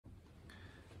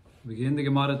We begin the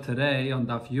Gemara today on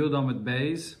Daf Yud Amud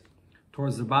Beis,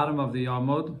 towards the bottom of the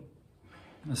Amud,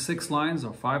 6 lines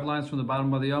or 5 lines from the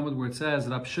bottom of the Amud, where it says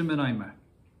Rab Shimon Omer.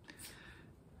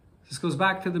 This goes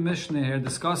back to the Mishnah here,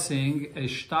 discussing a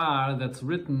shtar that's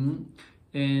written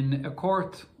in a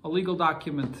court, a legal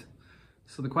document.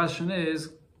 So the question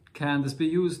is, can this be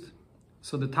used?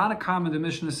 So the Tanakam in the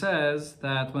Mishnah says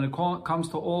that when it comes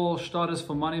to all shtaras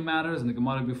for money matters, and the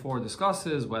Gemara before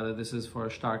discusses whether this is for a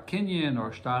shtar kinyan or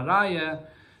a shtar raya,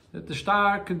 that the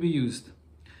shtar could be used.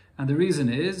 And the reason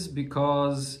is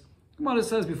because the Gemara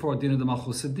says before dina de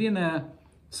malchus dina,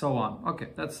 so on. Okay,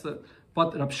 that's the.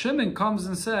 But Rab Shimon comes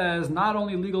and says not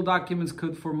only legal documents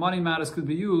for money matters could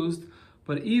be used,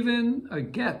 but even a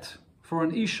get for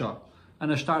an isha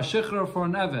and a shtar shichra for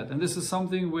an eved. And this is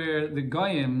something where the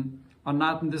goyim are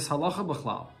not in this halacha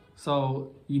b'chlal.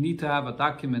 So you need to have a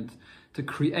document to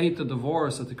create a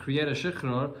divorce or to create a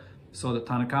shikhr. So the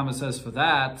Tanakama says for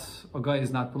that, a guy is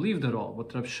not believed at all.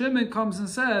 But Rab Shimon comes and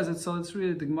says, it's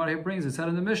really, the Gemara here brings, it said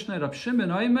in the Mishnah, Rab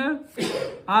Shimon Omer,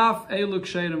 af eluk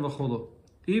sheirim v'chulu.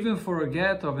 Even for a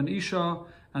get of an isha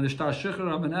and the shtar shikhr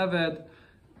of an eved,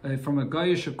 from a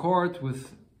gayish court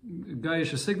with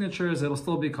gayish signatures, it'll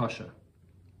still be kosher.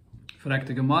 But a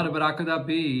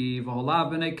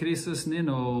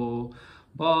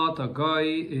guy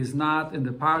is not in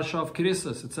the parsha of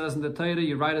krisus. It says in the Torah,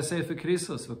 you write a sefer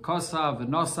krisus with kosav and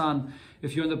nosan.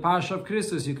 If you're in the parsha of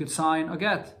krisus, you could sign a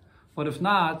get. But if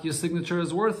not, your signature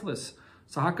is worthless.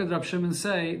 So how could Rab Shimon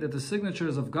say that the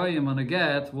signatures of goyim on a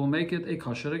get will make it a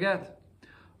kosher get?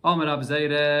 Omer Rab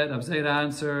Zera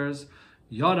answers,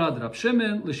 Yarad Rab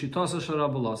Shimon l'shitosa shel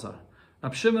Rab Elazar.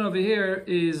 Rab Shimon over here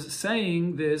is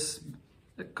saying this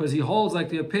because he holds like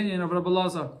the opinion of Rabbi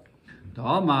Elazar. The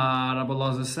Omar, Rabbi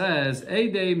Elazar says,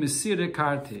 Eidei Mesira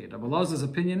Karti. Rabbi Elazar's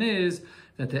opinion is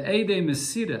that the Eidei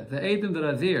Mesira, the Eidim that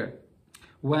are there,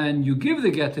 when you give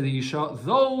the get to the Isha,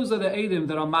 those are the Eidim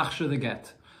that are machshir the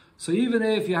get. So even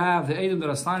if you have the Eidim that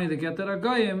are signing the get that are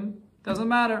Goyim, doesn't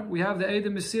matter. We have the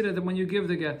Eidim Mesira that when you give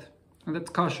the get, and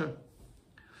that's kosher.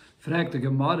 Frag the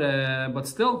Gemara, but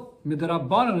still,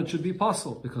 midrabbanan it should be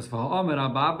possible because for Omer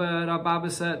Rabba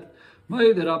said,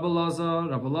 Rabbi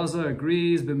Elazar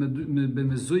agrees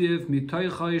b'mezuyev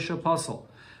mitoicha isha pasal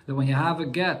that when you have a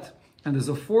get and there's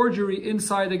a forgery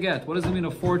inside the get, what does it mean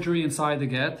a forgery inside the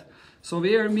get? So over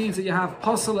here it means that you have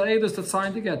pasal edus that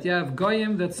signed the get, you have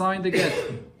goyim that signed the get.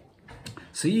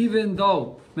 So even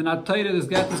though minatayra this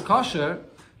get is kosher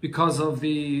because of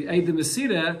the edim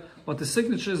mesira, but the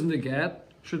signatures in the get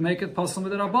should make it pasal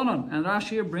midrabbanan. And Rashi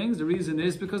here brings the reason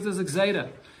is because there's a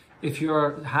gzeira. If you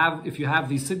have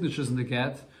these signatures in the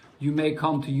get, you may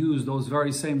come to use those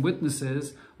very same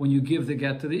witnesses when you give the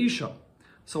get to the isha.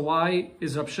 So why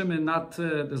is Rab Shimon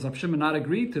does Rab Shimon not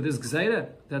agree to this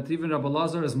gzeira that even Rabbi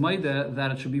Elazar is maida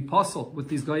that it should be possible with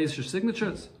these gayish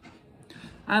signatures?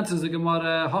 Answers the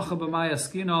Gemara, Hacha b'maya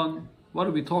skinon. What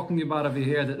are we talking about over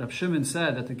here that Rab Shimon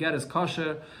said that the get is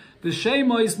kosher?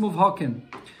 B'shema is muvhakin.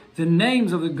 The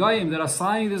names of the goyim that are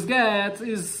signing this get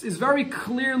is very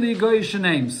clearly goyish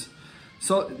names.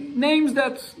 So names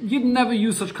that you'd never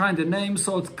use such kind of names,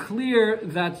 so it's clear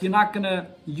that you're not going to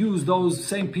use those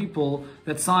same people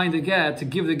that signed the get to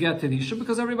give the get to the isha,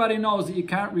 because everybody knows that you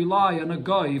can't rely on a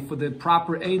guy for the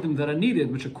proper edim that are needed,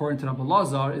 which according to Rabbi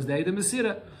Elazar is the edim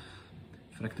mesira.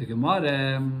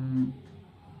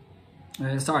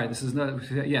 Sorry, this is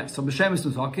not, yeah, so b'shem is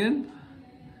talking.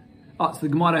 So the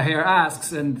Gemara here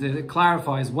asks and it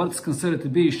clarifies what's considered to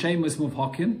be Shemus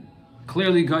Muvhakin,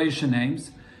 clearly Gaisha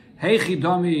names. Heichi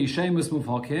Dami Shemus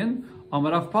Muvhakin.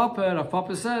 Amar Rav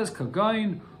Papa says,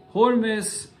 Kagain,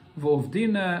 Hormis,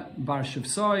 Vovdina, Bar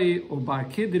Shivsai, or Bar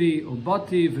Kidri, or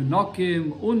Bati,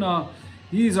 Vinokim, Una.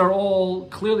 These are all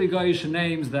clearly Gaisha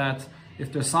names that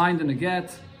if they're signed in a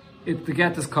get, the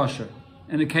get is kosher.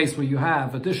 In a case where you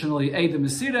have additionally Eidim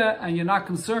Mesira and you're not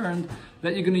concerned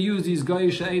that you're going to use these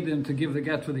Goyish Eidim to give the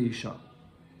get for the Isha.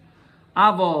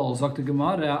 Aval, Zok the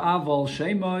Gemara, Aval,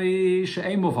 Shemoi,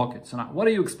 She'emov Hokit. So now, what are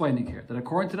you explaining here? That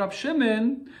according to Rab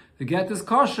Shimon, the get is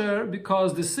kosher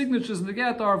because the signatures in the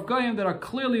get are of Goyim that are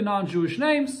clearly non-Jewish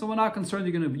names, so we're not concerned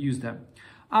you're going to use them.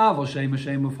 Aval,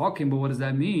 She'emov Hokim, but what does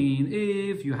that mean?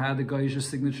 If you had the Goyish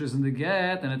signatures in the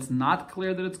get and it's not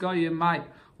clear that it's Goyim,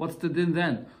 what's the din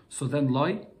then? So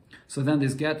then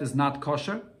this get is not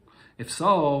kosher. If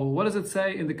so, what does it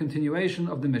say in the continuation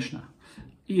of the Mishnah?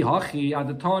 The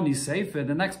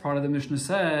next part of the Mishnah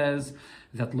says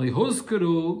that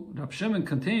Rab Shimon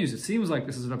continues. It seems like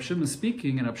this is Rab Shimon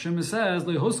speaking, and Rab Shimon says,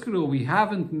 we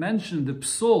haven't mentioned the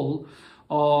psul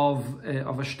of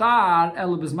a shtar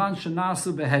el bizman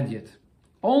shenasu behedyet.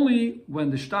 Only when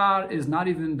the shtar is not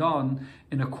even done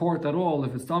in a court at all,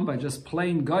 if it's done by just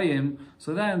plain goyim,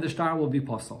 so then the shtar will be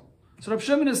possible. So Rab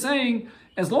Shimon is saying,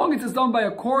 as long as it's done by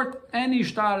a court, any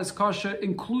shtar is kosher,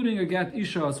 including a get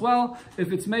isha as well.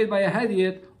 If it's made by a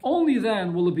hediyot, only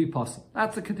then will it be possible.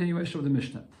 That's the continuation of the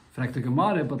Mishnah. But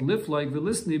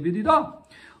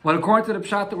according to the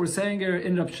pshat that we're saying here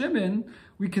in Rab Shimon,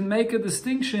 we can make a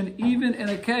distinction even in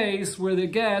a case where the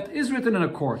get is written in a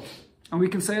court. And we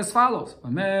can say as follows.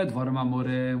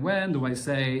 When do I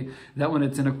say that when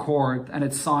it's in a court and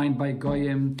it's signed by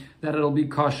goyim, that it'll be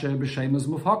kosher b'shemus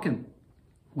mufhakin?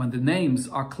 When the names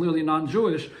are clearly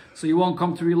non-Jewish, so you won't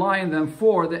come to rely on them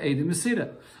for the Eidim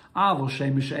Mesira.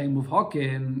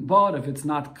 But if it's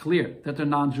not clear that they're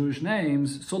non-Jewish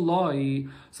names, so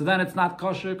then it's not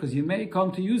kosher, because you may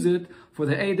come to use it for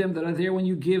the Eidim that are there when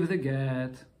you give the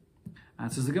get.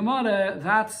 Answers the Gemara,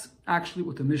 that's actually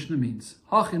what the Mishnah means.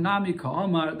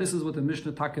 This is what the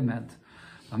Mishnah Taka meant.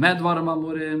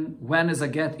 When is a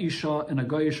get isha in a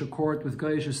goyish court with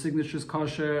goyish signatures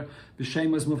kosher?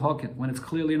 B'shemus muvhakin, when it's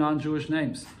clearly non-Jewish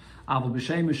names. But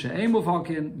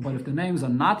if the names are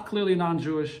not clearly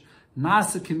non-Jewish,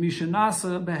 nasa kimisha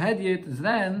nasa behedyet,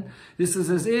 then this is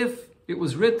as if it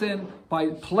was written by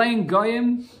plain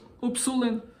goyim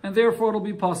upsulin, and therefore it'll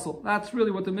be puzzle. That's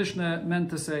really what the Mishnah meant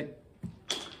to say.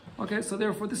 Okay, so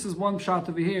therefore this is one pshat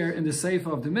over here in the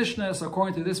Seifah of the Mishnah. So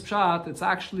according to this pshat, it's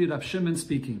actually Rab Shimon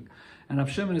speaking. And Rab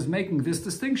Shimon is making this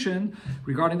distinction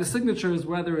regarding the signatures,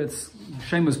 whether it's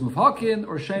Shemus Mufhakin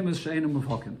or Shemus She'enu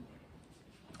Mufhakin.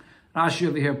 Rashi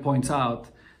over here points out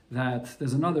that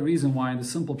there's another reason why in the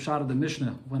simple pshat of the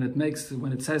Mishnah, when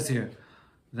it says here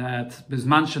that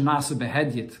Bizman Shenasu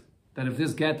Behedyet, that if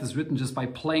this get is written just by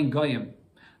plain goyim,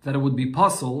 that it would be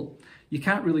puzzle, you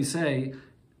can't really say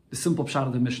the simple pshat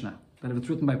of the Mishnah, that if it's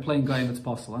written by plain goyim, it's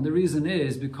possible. And the reason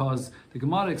is because the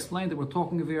Gemara explained that we're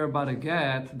talking here about a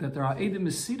get, that there are Eidim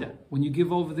Mesira when you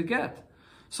give over the get.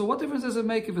 So what difference does it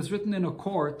make if it's written in a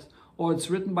court or it's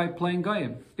written by plain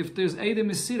goyim? If there's Eidim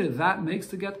Mesira, that makes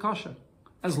the get kosher.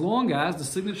 As long as the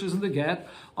signatures in the get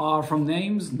are from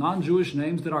names, non-Jewish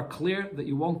names that are clear, that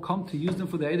you won't come to use them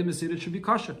for the Eidim Mesira, it should be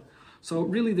kosher. So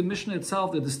really the Mishnah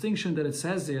itself, the distinction that it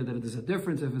says there, that there's a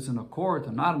difference if it's in a court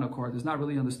or not in a court, is not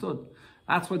really understood.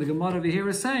 That's why the Gemara over here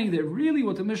is saying that really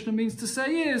what the Mishnah means to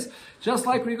say is, just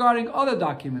like regarding other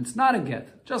documents, not a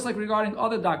get, just like regarding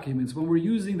other documents, when we're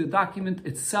using the document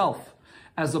itself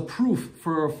as a proof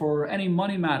for any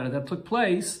money matter that took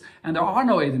place, and there are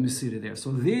no Eidim Mesira there.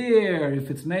 So there,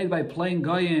 if it's made by plain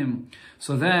goyim,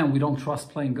 so then we don't trust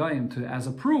plain goyim as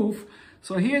a proof.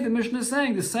 So here the Mishnah is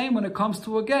saying the same when it comes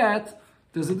to a get.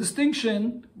 There's a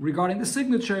distinction regarding the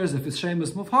signatures, if it's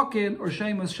Shemus Mufhakin or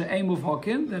Shemus She'em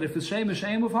Mufhakin, that if it's Shemus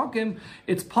She'em Mufhakin,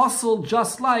 it's possible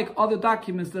just like other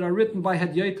documents that are written by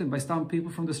Hedyotin, by some people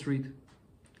from the street.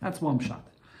 That's one pshat.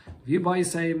 V'yibai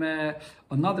say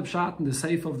another pshat in the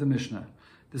Seifah of the Mishnah.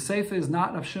 The Seifah is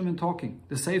not Rab Shimon talking.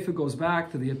 The Seifah goes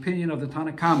back to the opinion of the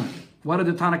Tanakama. What did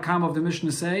the Tanakama of the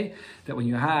Mishnah say? That when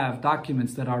you have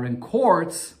documents that are in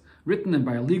courts, written in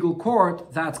by a legal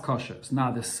court, that's kosher. So now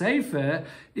the Sefer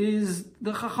is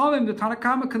the Chachamim, the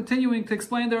Tanakama, continuing to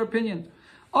explain their opinion.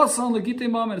 Also on the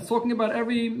Gittin, it's talking about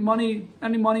any money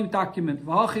document.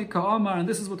 And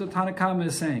this is what the Tanakama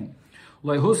is saying.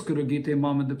 When was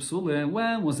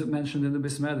it mentioned in the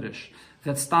Bismedrish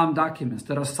that stam documents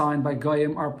that are signed by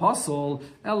goyim are possible?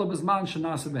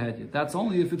 That's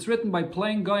only if it's written by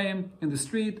plain goyim in the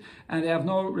street and they have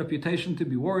no reputation to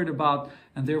be worried about,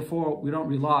 and therefore we don't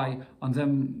rely on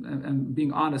them and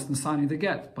being honest and signing the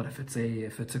get. But if it's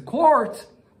a court,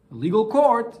 a legal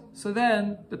court, so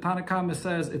then the Tanakama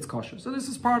says it's kosher. So this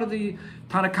is part of the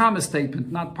Tanakama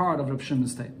statement, not part of Rab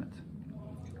Shimon's statement.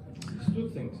 It's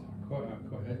two things.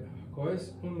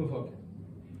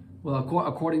 Well,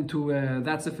 according to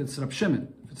that's if it's Rab Shimon.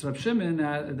 If it's Rab Shimon,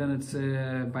 then it's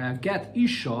by a get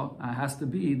isha has to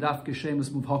be dafke shemus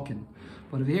muvhakin.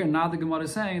 But over here, now the Gemara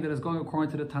is saying that it's going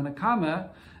according to the Tanakama,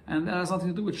 and that has nothing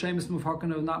to do with shemus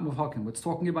muvhakin or not muvhakin. It's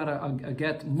talking about a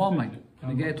get moming,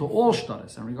 and a get to all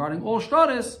shtaris. And regarding all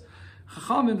shtaris,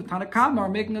 Chachamim, the Tanakama, are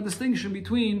making a distinction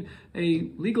between a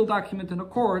legal document in a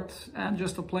court and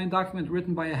just a plain document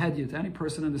written by a hedyot, any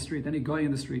person in the street, any guy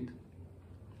in the street.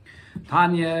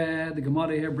 Tanya, the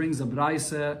Gemara here brings a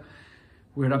braisa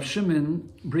where Rab Shimon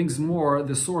brings more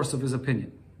the source of his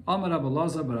opinion. Amar Rab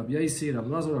Elazar bar Rab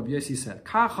Yosi said,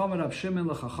 Kach Amar Rab Shimon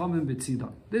leChachamim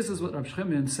b'Tzidon. This is what Rab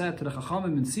Shimon said to the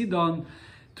Chachamim in Tzidon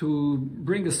to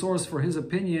bring a source for his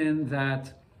opinion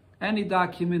that any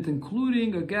document,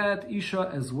 including a get, isha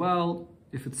as well,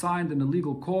 if it's signed in a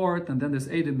legal court, and then there's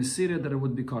Eidim Mesira, that it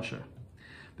would be kosher.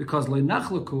 Because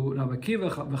Leinachluku, Rabbi Akiva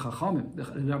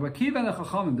v'Chachamim. Rabbi Akiva and the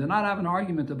Chachamim, they're not having an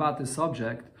argument about this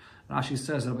subject. Rashi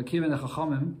says Rabbi Akiva and the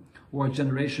Chachamim were a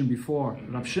generation before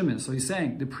Rab Shimon. So he's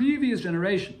saying the previous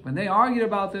generation, when they argued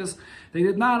about this, they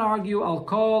did not argue al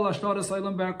kol ashtaras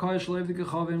eilam berkoy shleiv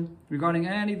dikachavim regarding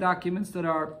any documents that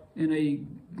are in a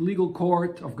legal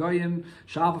court of goyim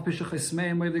shav pishach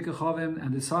esmeim leiv dikachavim,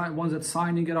 and the ones that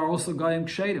signing it are also goyim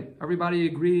kshedim. Everybody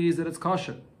agrees that it's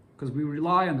kosher because we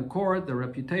rely on the court, their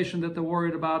reputation that they're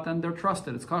worried about, and they're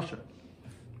trusted. It's kosher.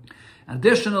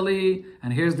 Additionally,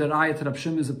 and here's the raya to Rab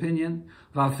Shimon's opinion,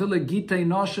 and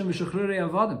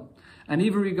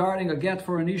even regarding a get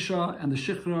for an isha and the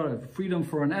shikhr, freedom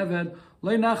for an eved,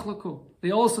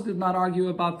 they also did not argue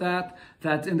about that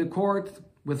in the court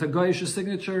with a goyish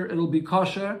signature it'll be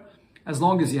kosher as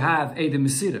long as you have edim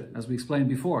mesira, as we explained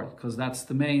before, because that's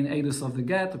the main edus of the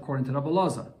get according to Rabbi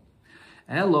Elazar.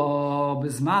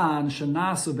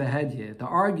 The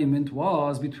argument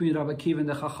was between Rabbi Akiva and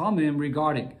the Chachamim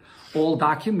regarding all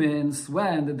documents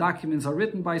when the documents are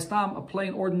written by Stam, a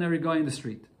plain ordinary guy in the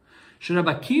street. Should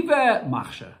Rabbi Akiva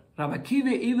machsher? Rabbi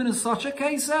Akiva even in such a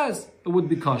case says it would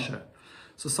be kosher.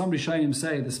 So some Rishonim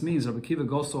say this means Rabbi Akiva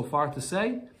goes so far to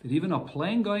say that even a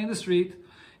plain guy in the street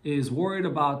is worried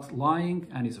about lying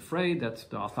and he's afraid that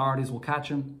the authorities will catch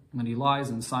him when he lies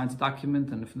and signs a document,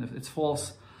 and if it's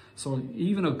false. So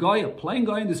even a plain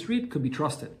guy in the street could be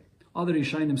trusted. Other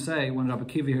Rishonim say, when Rabbi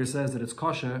Akiva here says that it's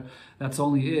kosher, that's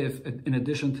only if, in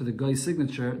addition to the guy's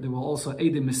signature, there were also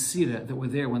edim mesira that were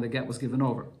there when the get was given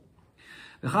over.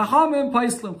 The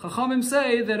Chachamim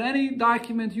say that any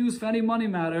document used for any money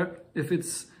matter, if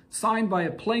it's signed by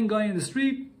a plain guy in the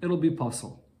street, it'll be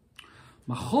possible.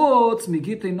 But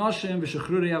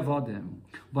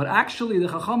actually, the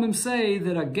Chachamim say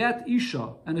that a get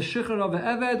isha and a shikhr of a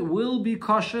eved will be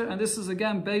kosher, and this is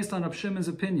again based on Rab Shimon's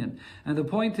opinion. And the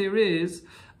point here is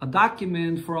a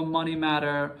document for a money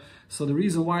matter. So the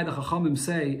reason why the Chachamim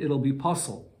say it'll be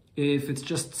possible if it's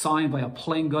just signed by a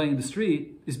plain guy in the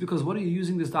street is because what are you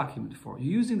using this document for?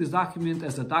 You're using this document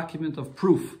as a document of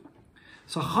proof.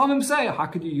 So Chachamim say, how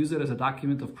could you use it as a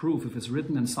document of proof if it's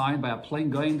written and signed by a plain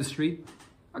guy in the street?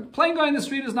 A plain guy in the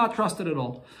street is not trusted at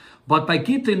all. But by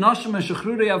Gittin, Nashim, and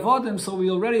Shechrurei Avodim, so we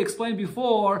already explained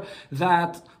before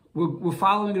that we're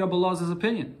following Rabbi Elazar's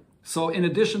opinion. So in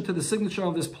addition to the signature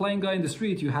of this plain guy in the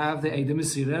street, you have the Eidem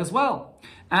Mesira as well.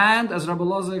 And as Rabbi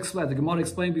Elazar explained, the Gemara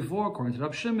explained before, according to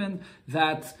Rab Shimon,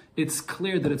 that it's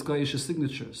clear that it's Goyish's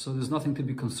signature. So there's nothing to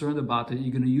be concerned about that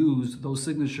you're going to use those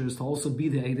signatures to also be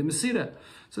the Eidem Mesira.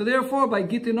 So therefore, by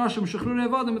Gittin, Nashim, Shechrurei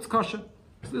Avodim, it's kosher.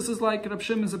 So this is like Rab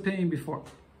Shimon's opinion before.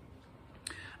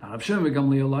 Rab Shimon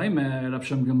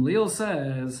Gamliel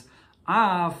says,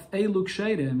 Af Eiluk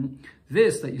Shedim,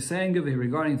 this that you're saying of it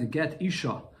regarding to get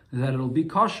Isha, that it'll be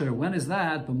kosher. When is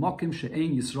that? B'mokim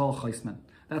she'ein Yisrael chaisman.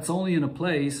 That's only in a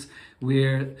place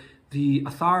where the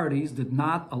authorities did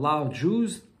not allow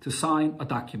Jews to sign a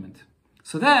document.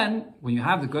 So then, when you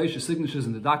have the Goyish signatures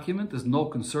in the document, there's no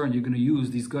concern you're going to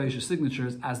use these Goyish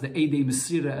signatures as the Eidei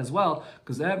Mesira as well,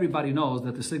 because everybody knows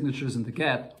that the signatures in the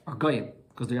get are Goyim,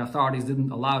 because the authorities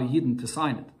didn't allow Yidden to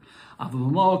sign it.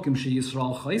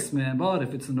 But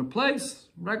if it's in a place,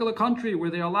 regular country,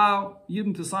 where they allow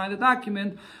Yidden to sign the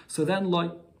document, so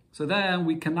then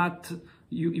we cannot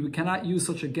use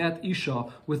such a get isha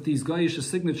with these goyish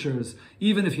signatures,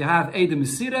 even if you have Eidem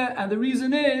Mesira, and the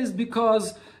reason is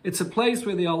because it's a place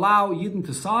where they allow Yidden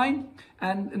to sign.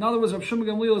 And in other words, Rab Shimon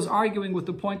Gamliel is arguing with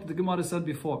the point that the Gemara said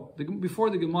before. Before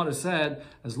the Gemara said,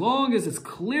 as long as it's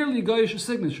clearly goyish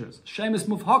signatures, Shemus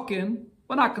Mufhakin,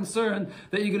 we're not concerned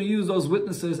that you're going to use those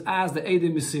witnesses as the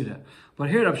Eidem Mesira. But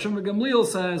here Rab Shimon Gamliel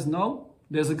says, no,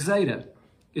 there's a gzeira.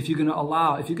 If you're going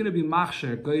to be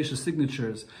machsher goyish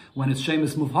signatures when it's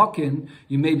shemus muvhakin,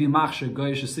 you may be machsher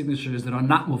goyish signatures that are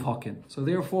not muvhakin. So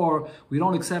therefore, we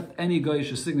don't accept any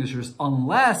goyish signatures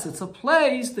unless it's a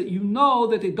place that you know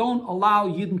that they don't allow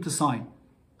Yidden to sign.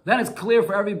 Then it's clear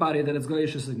for everybody that it's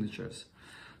goyish signatures.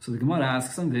 So the Gemara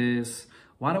asks on this,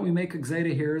 why don't we make a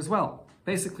gzeira here as well?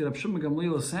 Basically, Rab Shimon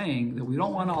Gamliel is saying that we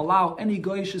don't want to allow any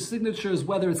goyish signatures,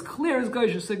 whether it's clear as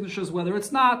goyish signatures, whether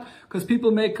it's not, because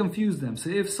people may confuse them. So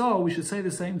if so, we should say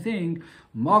the same thing.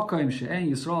 Makom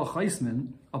she'en Yisrael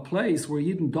chaisman, a place where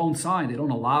Yidden don't sign, they don't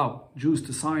allow Jews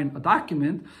to sign a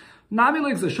document.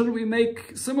 Shouldn't we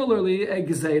make similarly a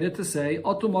gezeira to say,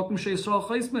 Otu makom she'Yisrael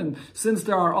chaisman, since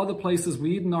there are other places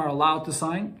where Yidden are allowed to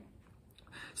sign?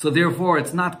 So therefore,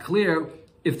 it's not clear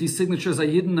if these signatures are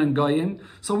Yidden and Goyim.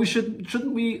 So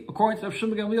shouldn't we, according to Rav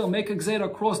Shimon Gamliel, make a gzeira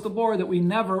across the board that we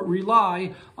never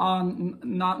rely on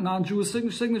non-Jewish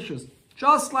signatures?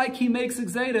 Just like he makes a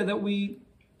gzeira that we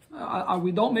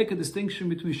We don't make a distinction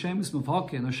between Shemus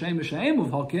Muvhakin or Shemus She'em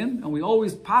Muvhakin, and we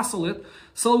always passel it.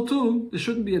 So too, there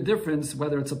shouldn't be a difference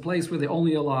whether it's a place where they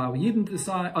only allow Yidden to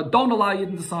sign, or don't allow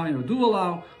Yidden to sign, or do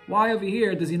allow. Why over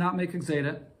here does he not make a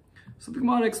Gzeda? So the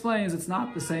Gemara explains it's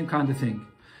not the same kind of thing.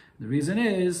 The reason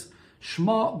is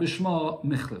Shma b'Shma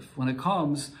Michlif. When it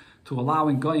comes to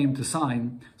allowing Goyim to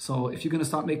sign, so if you're going to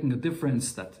start making a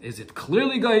difference, that is it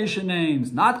clearly Goyish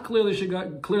names, not clearly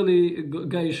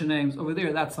Goyish names, over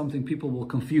there, that's something people will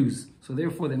confuse. So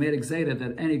therefore they made a Gzeda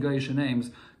that any Goyish names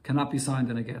cannot be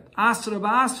signed in a get. Asra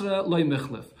ba'asra loy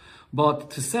Michlif. But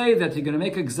to say that you're going to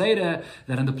make a Gzeda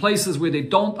that in the places where they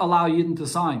don't allow Yidden to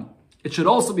sign, it should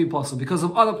also be possible because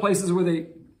of other places where they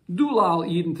do allow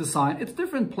Yidden to sign. It's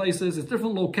different places, it's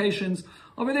different locations.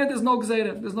 Over there, there's no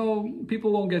Gzeda.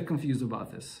 People won't get confused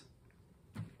about this.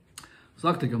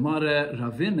 Sagt the Gemara,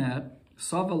 Ravine,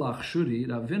 Savalach Shuri,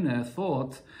 Ravine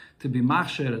thought to be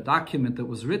machsher, a document that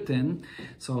was written.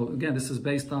 So again, this is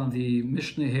based on the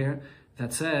Mishnah here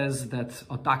that says that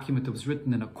a document that was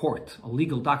written in a court, a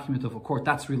legal document of a court,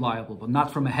 that's reliable, but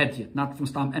not from a hedyot, not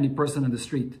from any person in the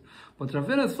street. But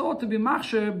Ravina thought to be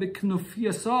machsher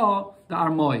b'knufiyasa the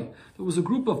armoy. There was a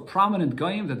group of prominent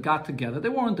goyim that got together. They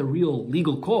weren't a real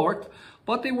legal court,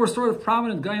 but they were sort of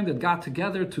prominent goyim that got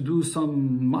together to do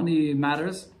some money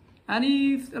matters. And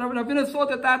Ravina thought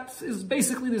that that is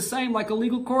basically the same like a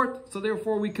legal court. So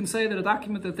therefore we can say that a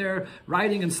document that they're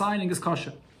writing and signing is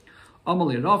kosher.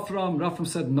 Amali Rafram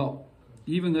said no.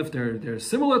 Even if they're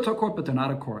similar to a court, but they're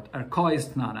not a court. Arkois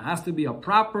Tnana. It has to be a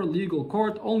proper legal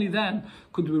court. Only then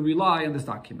could we rely on this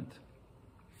document.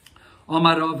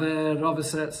 Amar Rava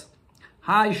says,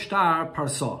 Hai Shtar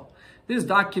Parsa. This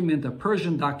document, a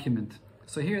Persian document.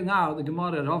 So here now, the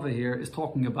Gemara Rava here is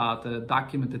talking about a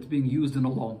document that's being used in a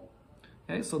loan.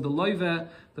 Okay, so the loive,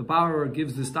 the borrower,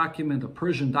 gives this document, a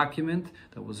Persian document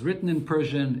that was written in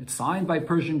Persian, it's signed by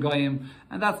Persian goyim,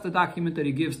 and that's the document that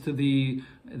he gives to the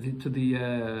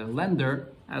lender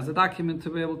as a document to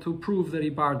be able to prove that he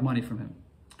borrowed money from him.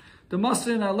 The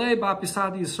Masrin Alei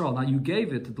Ba'Pisadi Yisrael. Now you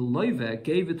gave it, the loive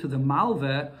gave it to the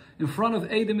malve in front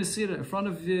of Edom Isira, in front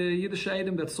of Yiddish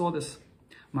Edom that saw this.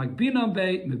 So even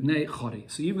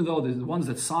though the ones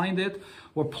that signed it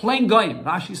were plain goyim,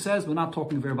 Rashi says we're not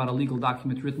talking here about a legal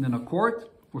document written in a court.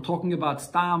 We're talking about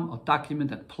stam, a document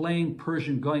that plain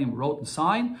Persian goyim wrote and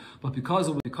signed. But because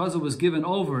it was given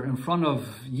over in front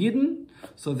of Yidden,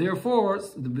 so therefore,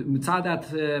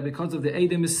 because of the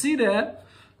Edom Isira,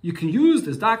 you can use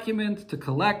this document to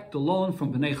collect the loan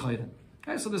from Bnei Chayrin.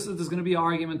 Okay, so there's going to be an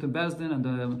argument in Bezdin, and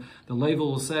the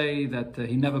label will say that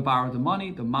he never borrowed the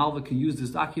money. The Malva can use this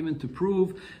document to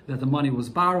prove that the money was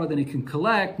borrowed, and he can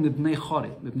collect Mibnei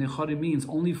Chori. Mibnei Chori means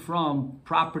only from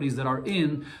properties that are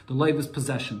in the Leva's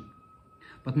possession,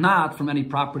 but not from any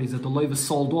properties that the Leva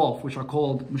sold off, which are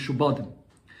called Mishubadim.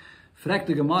 Frek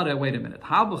the Gemara, wait a minute.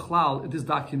 How b'chlal, this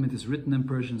document is written in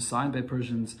Persian, signed by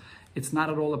Persians, it's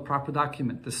not at all a proper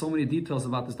document. There's so many details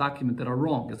about this document that are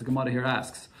wrong, as the Gemara here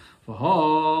asks. The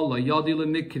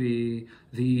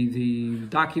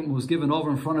document was given over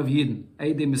in front of Yidden,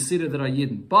 Eidei Mesira that are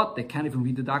Yidden, but they can't even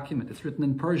read the document. It's written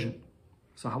in Persian.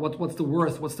 So what's the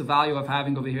worth, what's the value of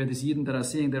having over here this Yidden that are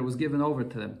seeing that it was given over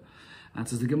to them? And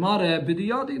says the Gemara,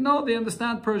 no, they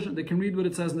understand Persian. They can read what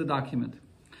it says in the document.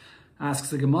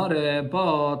 Asks the Gemara,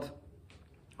 but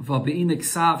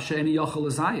there's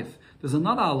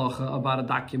another halacha about a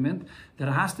document, that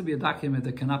it has to be a document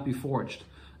that cannot be forged.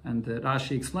 And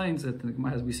Rashi explains that,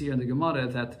 as we see here in the Gemara,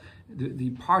 that the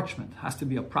parchment has to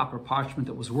be a proper parchment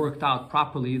that was worked out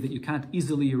properly, that you can't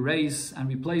easily erase and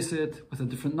replace it with a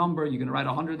different number. You're going to write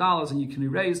 $100 and you can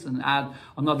erase and add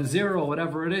another zero or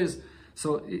whatever it is.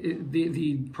 So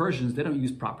the Persians, they don't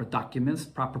use proper documents,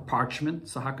 proper parchment.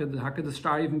 So how could the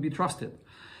star even be trusted?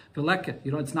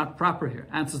 It's not proper here.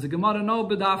 Answers the Gemara, no,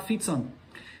 b'da fitzon.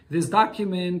 This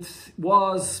document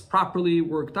was properly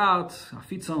worked out.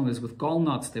 Afitzon is with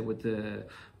gallnuts. They would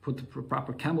put the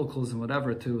proper chemicals and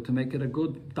whatever to make it a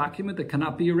good document that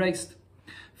cannot be erased.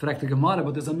 But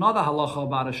there's another halacha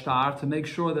about a star to make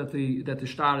sure that the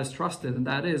star is trusted, and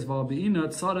that is there's a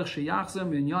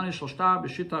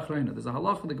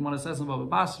halacha the Gemara says in Baba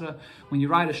Basra, when you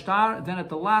write a star, then at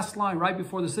the last line, right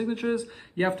before the signatures,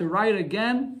 you have to write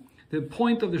again the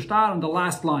point of the star on the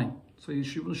last line. So you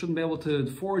shouldn't be able to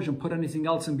forge and put anything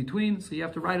else in between. So you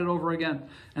have to write it over again.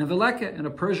 And veleke, in a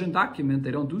Persian document,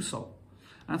 they don't do so.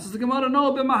 And says the Gemara,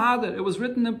 no, b'mahader. It was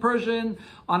written in Persian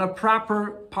on a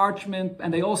proper parchment,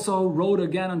 and they also wrote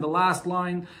again on the last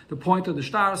line the point of the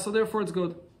star. So therefore, it's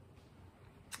good.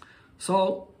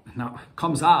 So now it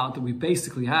comes out that we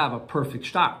basically have a perfect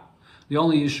star. The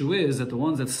only issue is that the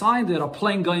ones that signed it are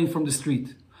plain going from the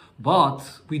street.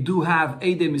 But we do have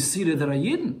Eidei Mesira that are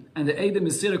Yidden, and the Eidei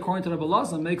Mesira, according to Rabbi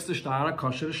Elazar, makes the shtar a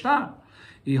kosher shtar.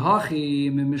 If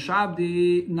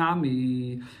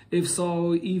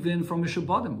so, even from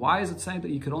Mishabadim. Why is it saying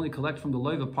that you could only collect from the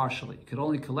loiva partially? You could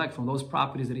only collect from those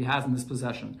properties that he has in his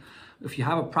possession. If you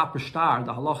have a proper shtar,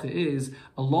 the halacha is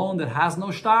a loan that has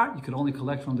no shtar, you could only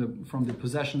collect from the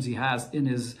possessions he has in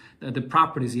his, the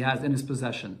properties he has in his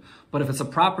possession. But if it's a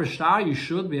proper shtar, you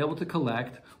should be able to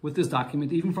collect with this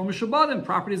document even from Mishabadim,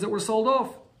 properties that were sold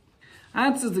off.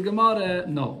 Answers the Gemara,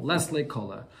 no, less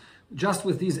lekola. Just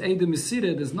with these Eidei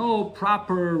Mesira, there's no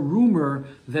proper rumor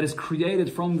that is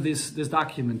created from this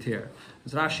document here.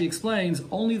 As Rashi explains,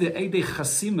 only the Eidei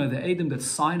Chasima, the Eidim that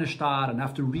sign a shtar and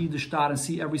have to read the shtar and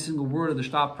see every single word of the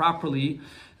shtar properly,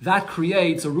 that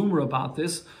creates a rumor about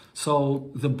this. So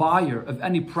the buyer of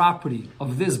any property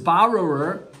of this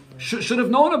borrower should have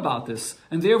known about this.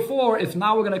 And therefore, if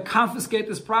now we're going to confiscate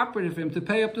this property for him to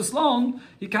pay up this loan,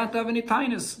 he can't have any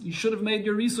tinus. You should have made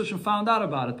your research and found out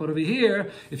about it. But over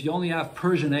here, if you only have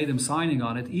Persian Eidim signing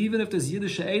on it, even if there's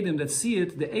Yiddish Eidim that see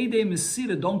it, the Eidei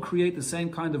Mesira don't create the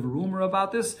same kind of rumor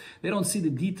about this. They don't see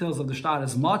the details of the shtar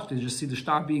as much. They just see the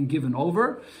shtar being given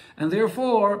over. And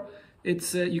therefore,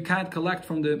 it's you can't collect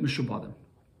from the Mishubadim.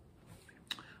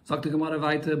 Sagt die Gemara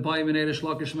weiter, bei mir Reish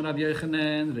Lakish mit Rav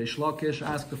Yochanan. Reish Lakish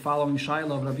asked the following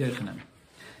shaila of Rav Yochanan.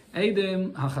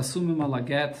 Eidim hachasumim ala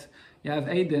get. You have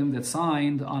Eidim that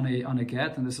signed on a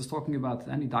get, and this is talking about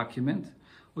any document.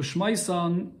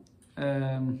 Ushmaisan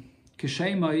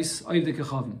kishemais oivde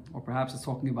kechavim, or perhaps it's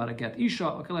talking about a get. Isha.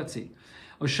 Okay, let's see.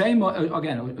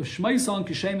 Ushmaisan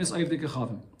kishemis oivde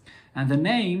kechavim, and the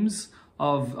names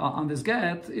of on this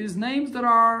get is names that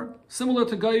are similar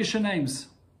to Goyish names.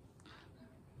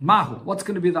 Mahu, what's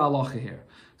going to be the halacha here?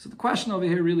 So the question over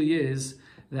here really is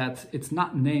that it's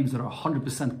not names that are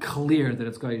 100% clear that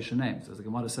it's Goyish names. As the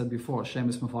Gemara said before,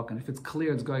 Shemis Mefakan, if it's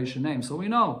clear it's Goyish names, so we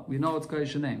know it's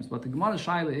Goyish names. But the Gemara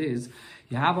shaila is,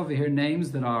 you have over here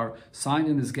names that are signed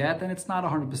in this get, and it's not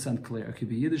 100% clear. It could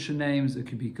be Yiddish names, it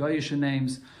could be Goyish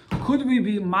names. Could we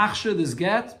be machshir this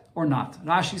get or not?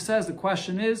 Rashi says the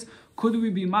question is, could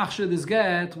we be machshir this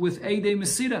get with Eidei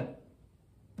Mesira?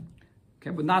 Okay,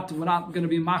 but we're not going to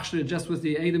be machshir just with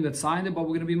the Eidim that signed it, but we're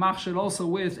going to be machshir also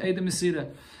with Eidei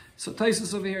Mesira. So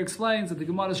Taisus over here explains that the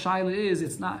Gemara's shaila is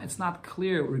it's not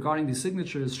clear regarding the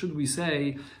signatures. Should we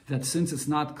say that since it's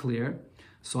not clear,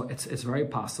 so it's very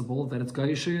possible that it's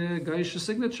Goyish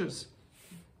signatures?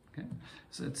 Okay,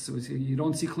 so you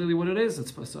don't see clearly what it is.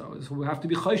 So we have to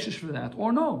be chayshish for that,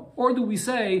 or no? Or do we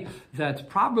say that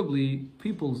probably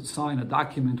people sign a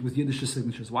document with Yiddish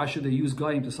signatures? Why should they use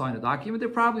Goyim to sign a document? They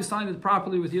probably signed it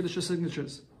properly with Yiddish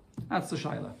signatures. That's the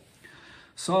shaila.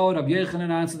 So Rabbi Yochanan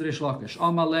answered Reish Lakish,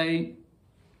 Amalei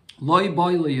loy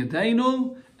boy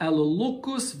leyadeinu elu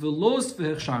lukus v'los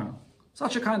v'hechsharnu.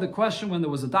 Such a kind of question when there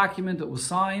was a document that was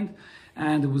signed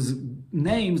and there was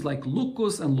names like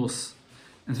lukus and lus.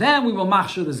 And then we will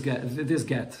machshir this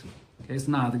get. Okay,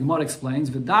 so now the Gemara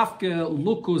explains, v'dafke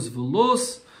lukus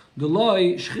v'lus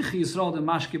deloy shchichi Yisrael de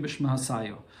mashke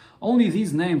b'shmahasayo. Only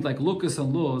these names like lukus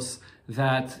and lus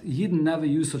that Yidden never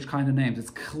use such kind of names.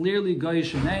 It's clearly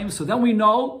Goyish names. So then we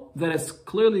know that it's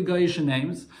clearly Goyish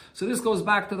names. So this goes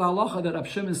back to the halacha that Rab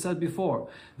Shimon said before,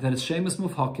 that it's Shemus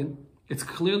Mufhakin. It's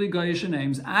clearly Goyish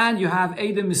names. And you have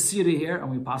Eidei Mesira here,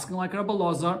 and we're passing like Rabbi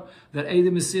Elazar, that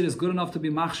Eidei Mesira is good enough to be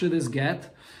machshir this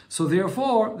get. So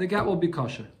therefore, the get will be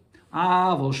kosher.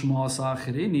 But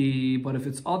if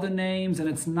it's other names and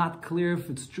it's not clear if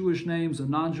it's Jewish names or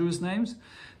non-Jewish names,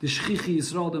 the Shchichi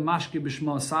Yisrael the Mashke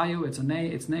B'Shma Sayu, it's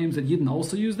names that Yidden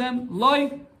also use them,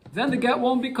 then the get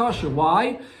won't be kosher.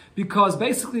 Why? Because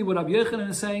basically what Rabbi Yochanan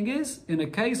is saying is, in a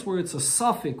case where it's a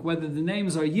suffix, whether the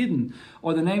names are Yidden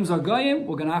or the names are Goyim,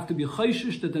 we're going to have to be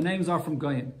chayshish that the names are from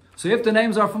Goyim. So if the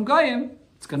names are from Goyim,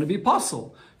 it's going to be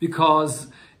puzzle, because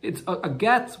it's a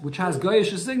get which has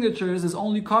Goyish signatures is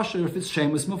only kosher if it's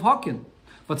Shemus Muvhakin.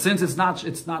 But since it's not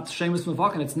Shemus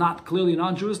Muvhakin, it's not clearly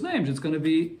non-Jewish names, it's going to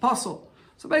be puzzle.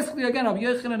 So basically, again, Rabbi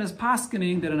Yochanan is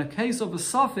paskening that in a case of a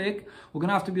suffix, we're going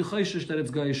to have to be chayshish that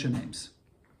it's Goyish names.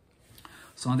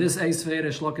 So on this Eisvei,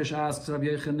 Reish Lakish asks Rabbi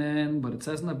Yochanan, but it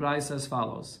says in the Braisa as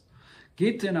follows: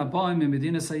 Gittin aboim in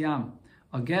Medina Sayam,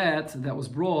 a get that was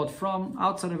brought from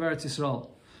outside of Eretz Yisrael.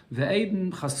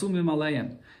 Ve'edim chasumim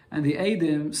aleim, and the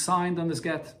Eidim signed on this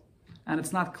get, and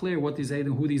it's not clear what these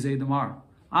Eidim, who these Eidim are.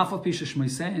 Even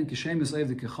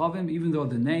though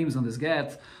the names on this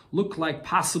get look like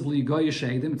possibly Goyish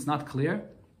Eidim, it's not clear.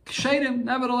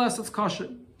 Nevertheless, it's kosher.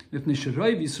 Because in Chutz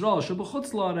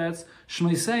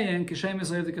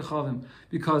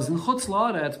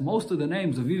La'aretz, most of the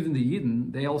names of even the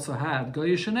Yidden, they also had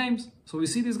Goyish names. So we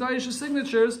see these Goyish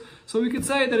signatures, so we could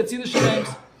say that it's Yiddish names.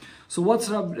 So what's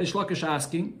Rab Reish Lakish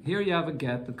asking? Here you have a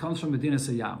get that comes from Medina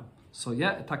Sayyam. So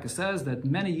yeah, Taka says that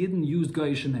many Yidden used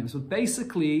Goyish names, but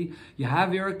basically you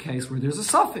have here a case where there's a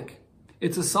suffix.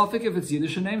 It's a suffix if it's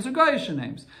Yiddish names or Goyish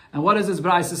names. And what is this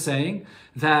Braisa saying?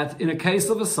 That in a case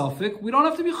of a suffix, we don't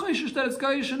have to be choishish that it's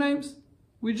Goyish names.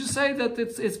 We just say that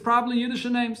it's probably Yiddish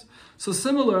names. So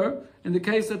similar in the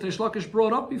case that Reish Lakish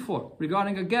brought up before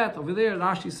regarding a get. Over there,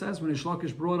 Rashi says when Reish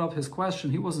Lakish brought up his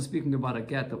question, he wasn't speaking about a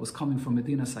get that was coming from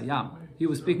Medina Sayyam. He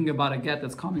was speaking about a get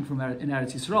that's coming from in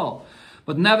Eretz Yisrael.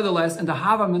 But nevertheless, in the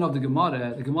Havamin of the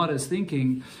Gemara is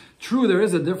thinking, true, there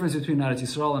is a difference between Eretz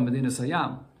Yisrael and Medina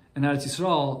Sayyam. In Eretz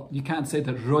Yisrael, you can't say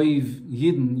that Roiv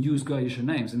Yidden use Goyish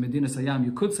names. In Medina Sayyam,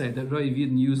 you could say that Roiv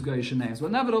Yidden use Goyish names.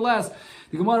 But nevertheless,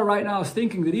 the Gemara right now is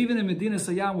thinking that even in Medina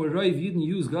Sayyam, where Roiv Yidden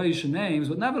use Goyish names,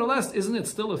 but nevertheless, isn't it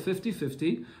still a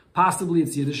 50-50? Possibly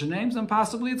it's Yiddish names, and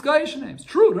possibly it's Goyish names.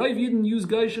 True, Roiv Yidden use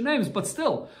Goyish names, but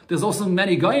still, there's also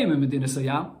many Goyim in Medina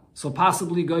Sayyam, so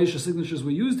possibly Goyish signatures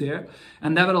were used there,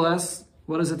 and nevertheless,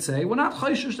 what does it say? We're not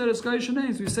chayshish that it's Goyish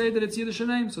names. We say that it's Yiddish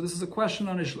names. So this is a question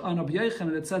on Rabbi Yechon,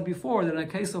 and it said before that in a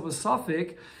case of a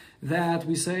suffix, that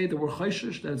we say that we're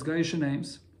chayshish that it's Goyish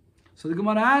names. So the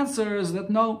Gemara answers that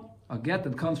no, a get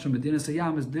that comes from Medina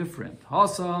Sayyam is different.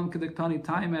 Hasam kedektani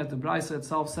taimet. The Braisa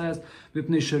itself says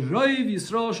v'pnei sheroiv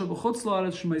Yisrael shebechutz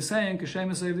la'aretz shmeisein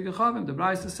k'shem esayv digachavim. The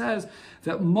Braisa says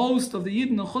that most of the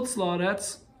Yidden in Chutz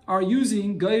La'aretz are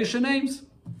using Goyish names.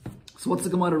 So what's the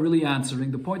Gemara really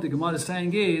answering? The point the Gemara is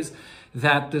saying is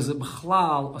that there's a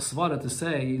b'chlal, a svara to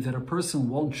say that a person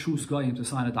won't choose Goyim to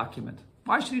sign a document.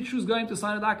 Why should he choose Goyim to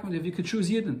sign a document if you could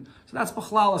choose Yidden? So that's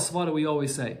b'chlal, a svara we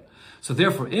always say. So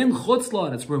therefore, in Chutz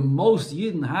La'aretz, where most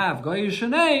Yidden have Goyish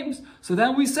names, so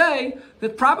then we say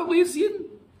that probably it's Yidden.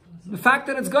 The fact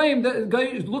that it's Goyim,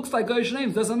 it looks like Goyish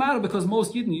names, doesn't matter because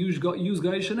most Yidden use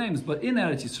Goyish names. But in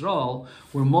Eretz Yisrael,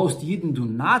 where most Yidden do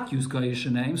not use Goyish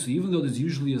names, so even though there's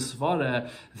usually a svara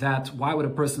that why would a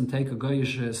person take a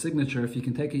Goyish signature if he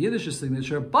can take a Yiddish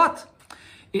signature, but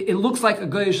it looks like a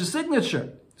Goyish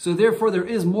signature. So therefore there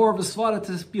is more of a svara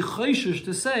to be chayshish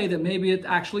to say that maybe it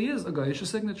actually is a Goyish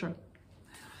signature.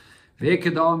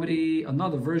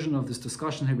 Another version of this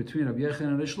discussion here between Rabbi Yechon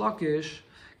and Reish Lakish,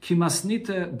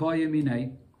 Kimasnite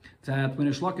Bayemine, that when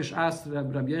Reish Lakish asked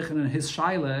Rabbi Yechon and his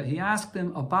shaila, he asked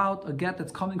him about a get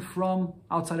that's coming from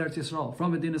outside Eretz Yisrael,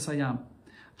 from Medina Sayyam,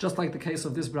 just like the case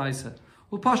of this Braisa.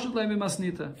 And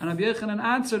Rabbi Yechon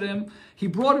answered him, he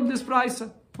brought him this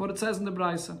Braisa, what it says in the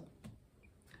Braisa.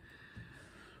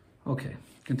 Okay,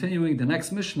 continuing the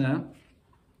next Mishnah,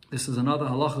 this is another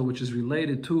halacha which is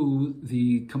related to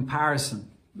the comparison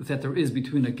that there is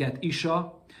between a get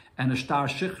Isha and a shtar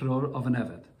shichror of an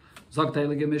eved. Zog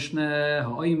Heilige Mishnah,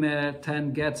 ha'oimer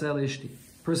 10 gets el ishti.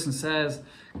 Person says,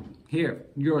 here,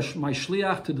 you're my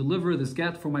shliach to deliver this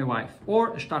get for my wife.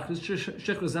 Or shtar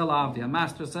shichror zel avdi. A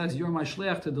master says, you're my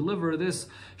shliach to deliver this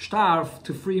shtar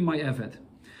to free my eved.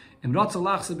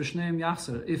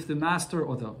 If the master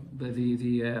or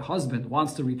the husband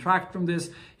wants to retract from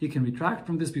this, he can retract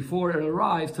from this before it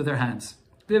arrives to their hands.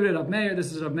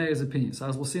 This is Rab Meir's opinion. So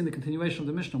as we'll see in the continuation of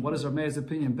the Mishnah, what is Rab Meir's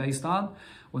opinion based on?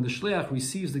 When the shliach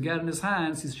receives the get in his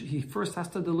hands, he first has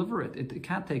to deliver it. It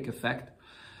can't take effect.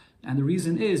 And the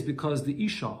reason is because the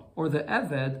Isha or the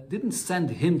Eved didn't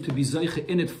send him to be Zeiche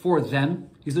in it for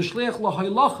them. He's a shliach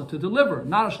l'haylacha, to deliver,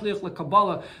 not a shliach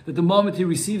l'kabbalah, that the moment he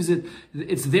receives it,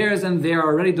 it's theirs and they are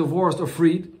already divorced or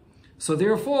freed. So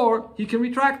therefore, he can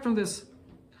retract from this.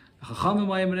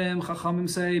 Chachamim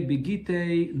say,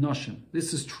 Begite noshim.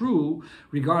 This is true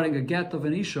regarding a get of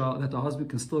an Isha that the husband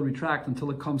can still retract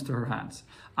until it comes to her hands.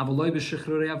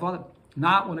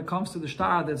 Not when it comes to the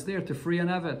shtar that's there to free an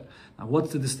Eved. Now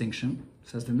what's the distinction?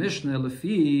 Says the Mishnah,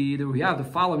 we have the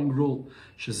following rule.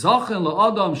 You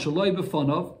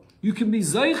can be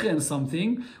zeiche in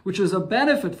something which is a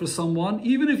benefit for someone,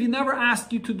 even if he never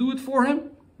asked you to do it for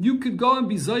him. You could go and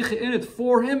be zeiche in it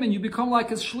for him and you become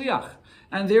like his shliach.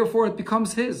 And therefore it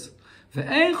becomes his. But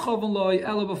you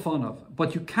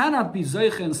cannot be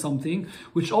zeiche in something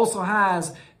which also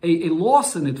has a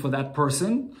loss in it for that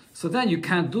person. So then you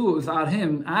can't do it without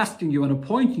him asking you and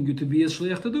appointing you to be his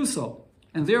shliach to do so.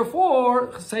 And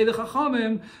therefore, say the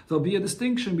Chachamim, there'll be a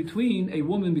distinction between a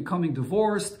woman becoming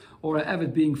divorced or an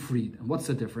Eved being freed. And what's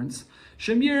the difference?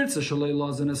 When it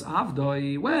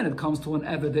comes to an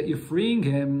Eved that you're freeing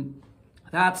him,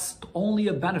 That's only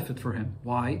a benefit for him.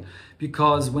 Why?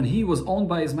 Because when he was owned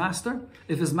by his master,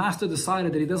 if his master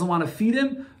decided that he doesn't want to feed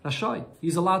him, Rashai,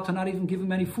 he's allowed to not even give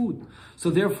him any food. So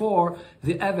therefore,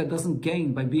 the Eved doesn't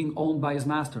gain by being owned by his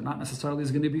master. Not necessarily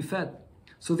is going to be fed.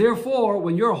 So therefore,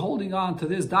 when you're holding on to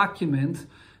this document,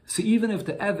 so even if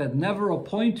the Eved never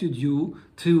appointed you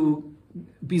to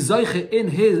be Zeiche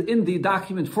in the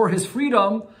document for his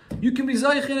freedom, you can be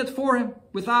Zeiche in it for him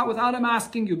without him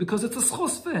asking you, because it's a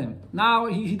schus for him. Now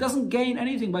he doesn't gain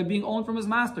anything by being owned from his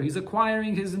master. He's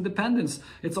acquiring his independence.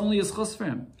 It's only a schus for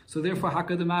him. So therefore, how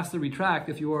could the master retract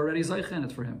if you are already Zeiche in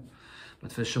it for him?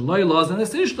 But for Shaloi laws and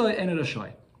this Ishtoi and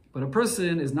it. But a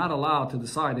person is not allowed to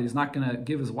decide that he's not going to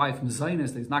give his wife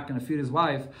mezainis, that he's not going to feed his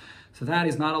wife. So that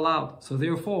is not allowed. So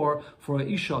therefore, for a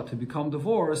Isha to become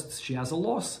divorced, she has a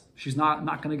loss. She's not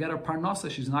going to get her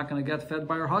parnasa. She's not going to get fed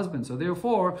by her husband. So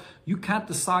therefore, you can't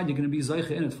decide you're going to be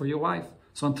Zeiche in it for your wife.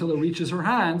 So until it reaches her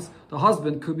hands, the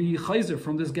husband could be Chayzer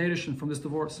from this Gerishin, from this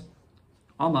divorce.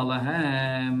 Amar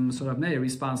lahem. So Rav Meir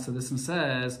responds to this and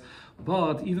says,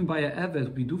 but even by a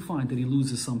Eved, we do find that he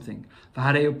loses something.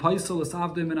 What happens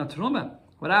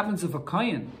if a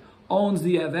Kayin owns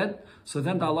the Eved? So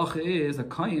then the halacha is a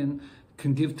Kayin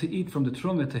can give to eat from the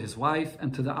Truma to his wife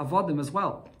and to the Avadim as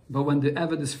well. But when the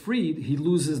Eved is freed, he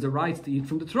loses the right to eat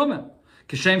from the Truma.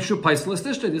 The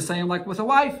same like with a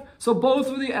wife. So both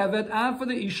for the Eved and for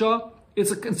the Isha,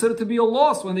 it's considered to be a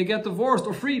loss when they get divorced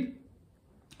or freed.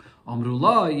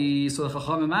 Amrullah, so the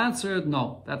Chachamim answered,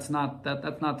 no, that's not.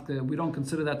 We don't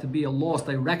consider that to be a loss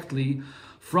directly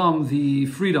from the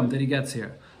freedom that he gets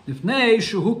here.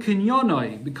 Because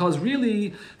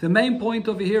really, the main point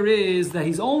over here is that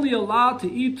he's only allowed to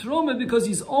eat truma because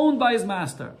he's owned by his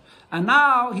master. And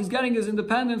now he's getting his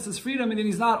independence, his freedom, and then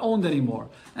he's not owned anymore.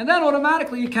 And then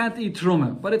automatically you can't eat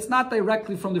truma. But it's not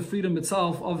directly from the freedom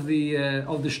itself of the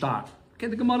shtar. Okay,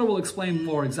 the Gemara will explain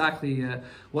more exactly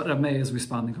what Rav Meir is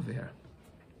responding over here.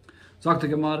 Sagt the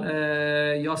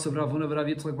Gemara, Yosef Rav Huna v'Rav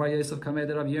Yitzchak bar Yosef kamei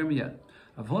de Rav Yirmiyah.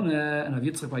 Rav Huna and Rav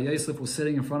Yitzchak bar Yosef was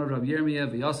sitting in front of Rav Yirmiyah,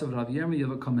 v'Yosef Rav Yirmiyah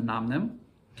v'kamen namnem.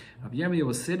 Rav Yirmiyah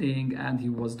was sitting and he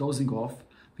was dozing off.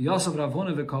 V'Yosef Rav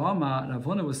Huna v'Kahama, Rav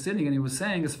Huna was sitting and he was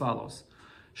saying as follows: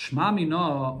 Shma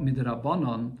mina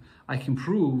midrabanon. I can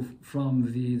prove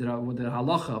from the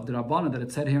halacha of the Rabbanan that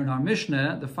it said here in our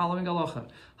Mishnah the following halacha: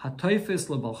 Hatoifis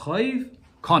lebalchayv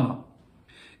kana.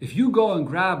 If you go and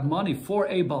grab money for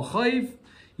a balchayv,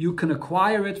 you can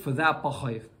acquire it for that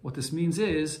balchayv. What this means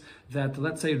is that,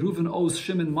 let's say Reuven owes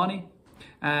Shimon money,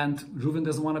 and Reuven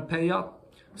doesn't want to pay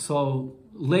up, so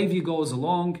Levi goes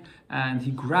along and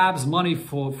he grabs money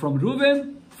from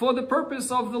Reuven for the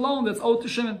purpose of the loan that's owed to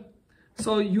Shimon.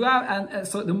 So you have, and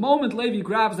so the moment Levi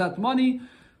grabs that money,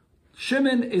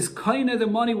 Shimon is kinda the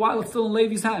money while it's still in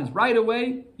Levi's hands. Right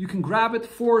away, you can grab it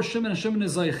for Shimon, and Shimon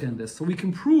is Zeich in this. So we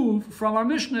can prove from our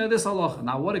Mishnah this halacha.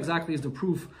 Now, what exactly is the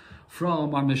proof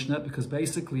from our Mishnah? Because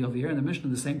basically over here in the Mishnah,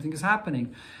 the same thing is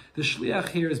happening. The Shliach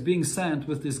here is being sent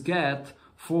with this get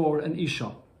for an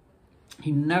Isha.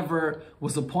 He never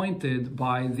was appointed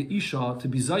by the Isha to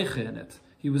be Zeich in it.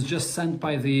 He was just sent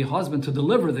by the husband to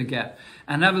deliver the get.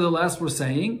 And nevertheless, we're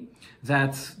saying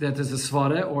that is a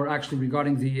svara, or actually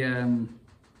regarding the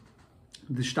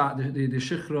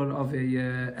shichror of a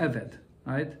eved,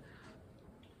 right?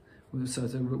 So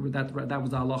that was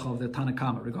the halacha of the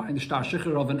Tanakama regarding the shtar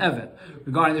shichror of an eved.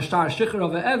 Regarding the shtar shichror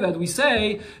of an eved, we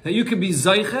say that you can be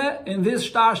zeiche in this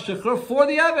shtar shichror for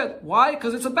the eved. Why?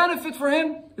 Because it's a benefit for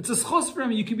him. It's a schus for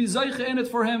him. You can be zeiche in it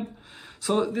for him.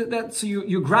 So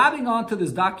you're grabbing onto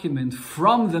this document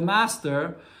from the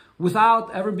master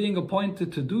without ever being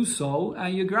appointed to do so,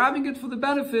 and you're grabbing it for the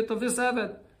benefit of this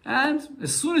Eved. And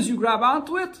as soon as you grab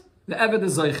onto it, the Eved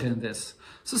is Zeiche in this.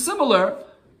 So similar,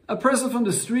 a person from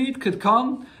the street could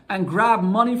come and grab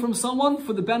money from someone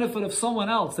for the benefit of someone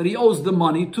else that he owes the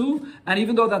money to, and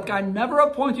even though that guy never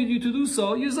appointed you to do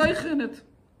so, you're Zeiche in it.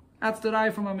 That's the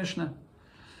Rai from our Mishnah.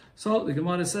 So the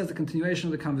Gemara says the continuation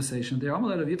of the conversation there. So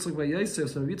Rav Yitzchak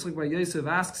bar Yosef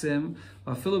asks him,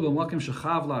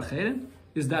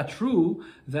 is that true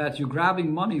that you're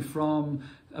grabbing money from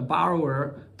a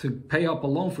borrower to pay up a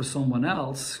loan for someone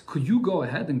else? Could you go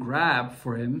ahead and grab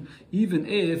for him even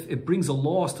if it brings a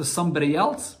loss to somebody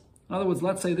else? In other words,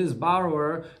 let's say this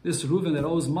borrower, this Reuven that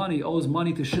owes money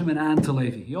to Shimon and to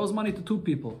Levi. He owes money to two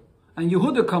people. And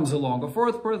Yehuda comes along, a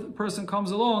fourth person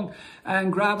comes along and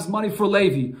grabs money for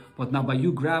Levi. But now by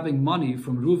you grabbing money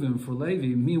from Reuven for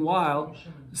Levi, meanwhile,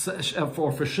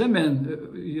 for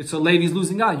Shimon, so Levi's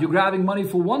losing out. You're grabbing money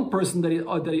for one person that he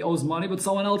owes money, but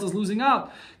someone else is losing out.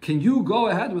 Can you go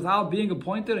ahead without being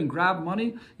appointed and grab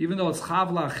money, even though it's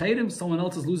Chavla Chedim, someone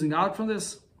else is losing out from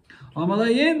this?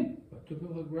 Amalayin. Two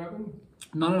people are grabbing?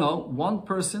 No. One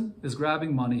person is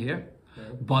grabbing money here. Okay.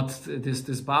 But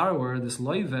this borrower, this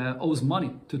loive, owes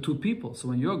money to two people. So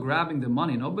when you're grabbing the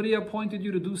money, nobody appointed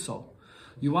you to do so.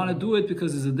 You want to do it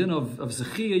because there's a din of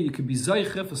zechiyah. You could be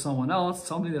zeiche for someone else,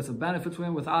 something that's a benefit for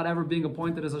him without ever being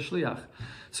appointed as a shliach.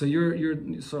 So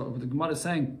so the Gemara is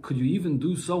saying, could you even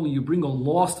do so when you bring a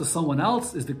loss to someone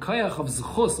else? Is the koyach of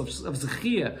zechus, of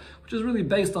zechiyah, which is really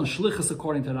based on shlichus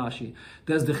according to Rashi.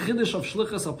 Does the chiddush of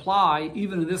shlichus apply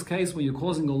even in this case when you're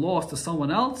causing a loss to someone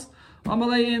else?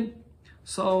 Amalein.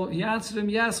 So he answered him,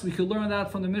 yes, we could learn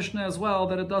that from the Mishnah as well,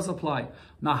 that it does apply.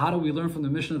 Now, how do we learn from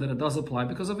the Mishnah that it does apply?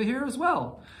 Because over here as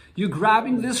well, you're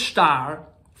grabbing this star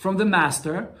from the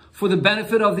master for the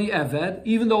benefit of the Eved,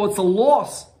 even though it's a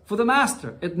loss for the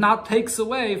master. It not takes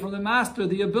away from the master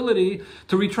the ability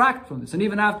to retract from this. And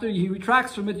even after he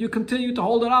retracts from it, you continue to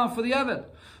hold it on for the Eved.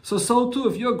 So too,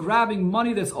 if you're grabbing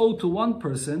money that's owed to one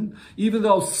person, even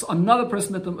though another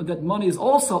person that money is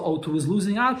also owed to is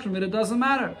losing out from it, it doesn't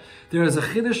matter. There is a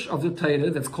chiddush of the Torah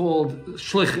that's called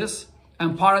shlichus,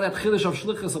 and part of that chiddush of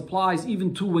shlichus applies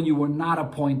even to when you were not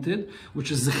appointed, which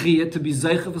is zechiyah, to be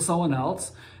zeicha for someone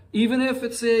else, even if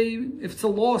it's a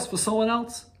loss for someone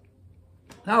else.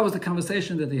 That was the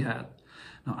conversation that they had.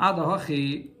 Now,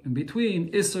 Adahachi, in between,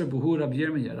 Isser Buhu Rabbi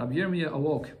Yirmiyah. Rabbi Yirmiyah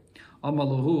awoke.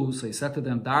 Amalahu, so he said to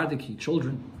them, Dardiki,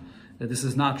 children, that this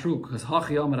is not true, because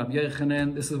Hachi Amar Rabbi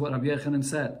Yechanan, this is what Rabbi Yechanan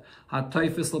said.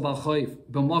 Hataifis l'bal choif,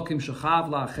 b'makim shechav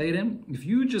la'acherim. If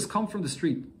you just come from the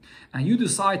street and you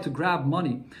decide to grab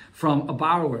money from a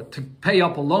borrower to pay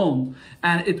up a loan,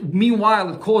 and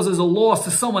meanwhile it causes a loss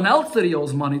to someone else that he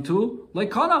owes money to,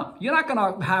 like kana, you're not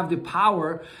going to have the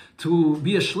power to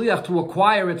be a shliach to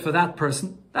acquire it for that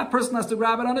person. That person has to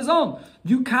grab it on his own.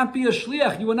 You can't be a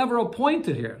shliach. You were never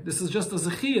appointed here. This is just a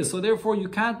zechiyah. So therefore, you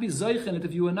can't be zeich in it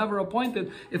if you were never appointed,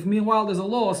 if meanwhile there's a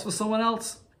loss for someone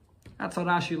else. That's how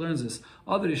Rashi learns this.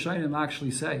 Other Rishonim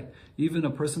actually say, even a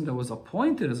person that was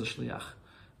appointed as a shliach,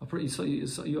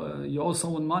 you owe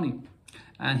someone money,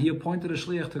 and he appointed a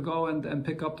shliach to go and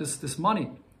pick up this money.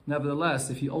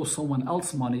 Nevertheless, if you owe someone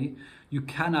else money, you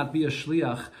cannot be a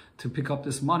shliach to pick up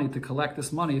this money, to collect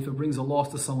this money, if it brings a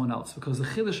loss to someone else. Because the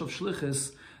chiddush of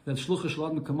shlichus, that shluchah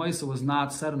shalad mekamaisa, was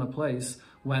not set in a place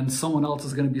when someone else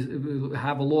is going to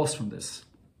have a loss from this.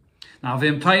 Now,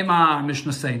 v'im taima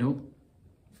Mishnah seinu,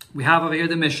 we have over here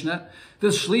the Mishnah.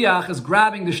 This shliach is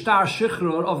grabbing the shtar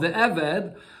shichrur of the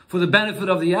Eved for the benefit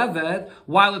of the Eved,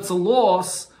 while it's a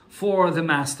loss for the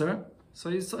master. So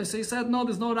he said, no,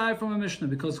 there's no raya from a Mishnah,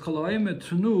 because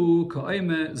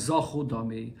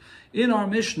in our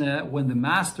Mishnah, when the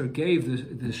master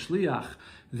gave the shliach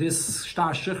this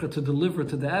shtar shikha to deliver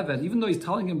to the Eved, even though he's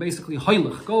telling him basically,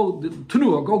 hoylech, go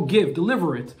tunu, or go give,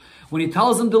 deliver it. When he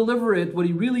tells him deliver it, what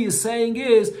he really is saying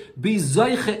is, be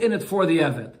zeiche in it for the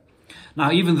Eved. Now,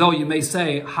 even though you may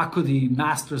say, how could the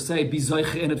master say, be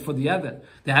zeiche in it for the Eved?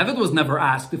 The Eved was never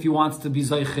asked if he wants to be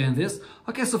zeiche in this.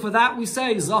 Okay, so for that we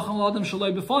say, zachan l'adam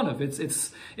shaloi b'fonav.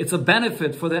 It's a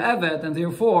benefit for the Eved, and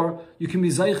therefore you can be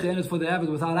zeiche in it for the Eved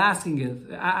without asking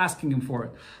him for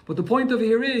it. But the point over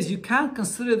here is, you can't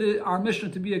consider our Mishnah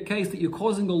to be a case that you're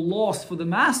causing a loss for the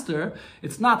master.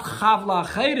 It's not chav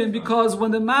la'acheirim, because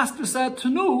when the master said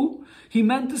tanu, he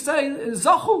meant to say,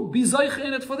 zachu, be zeiche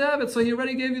in it for the Eved. So he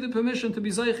already gave you the permission to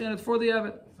be zeiche in it for the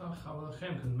Eved. It's not chav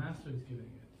la'achem, because the master is giving it.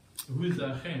 Who is the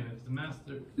achem? It's the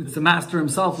master. It's the master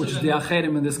himself, which is the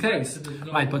acherim in this case.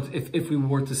 Right, but if we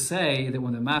were to say that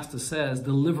when the master says,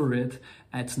 deliver it,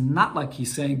 it's not like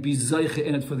he's saying, be zeiche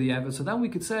in it for the Eved. So then we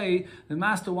could say, the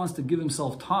master wants to give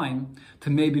himself time to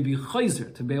maybe be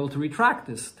chayzer, to be able to retract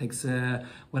this. It takes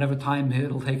whatever time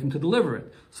it'll take him to deliver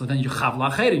it. So then you chav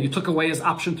la'achere, you took away his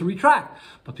option to retract.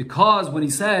 But because when he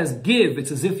says give,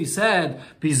 it's as if he said,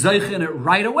 be zeiche in it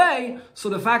right away. So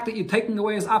the fact that you're taking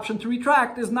away his option to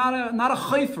retract is not a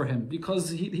chay for him,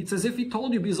 because it's as if he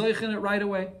told you, be zeiche in it right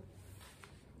away.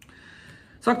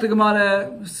 So the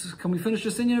Gemara, can we finish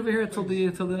this in over here until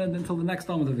the next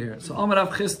moment over here? So Amar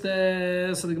Rav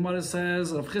Chiste, so the Gemara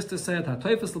says, Rav Chiste said,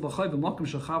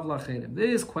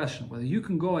 this question, whether you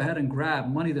can go ahead and grab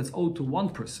money that's owed to one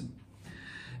person,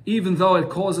 even though it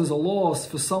causes a loss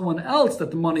for someone else that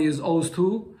the money is owed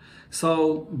to.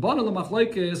 So Bana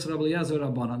l'machloikis Rabbi Eliezer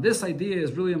Rabbanan. This idea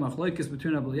is really a machlokes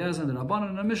between Rabbi Eliezer and the Rabbanan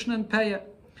and the Mishnah and Peya.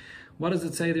 What does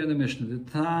it say there in the Mishnah?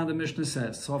 The Mishnah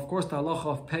says, so of course the halacha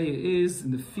of Peya is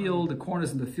in the field, the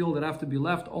corners in the field that have to be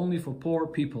left only for poor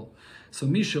people. So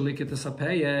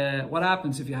what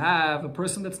happens if you have a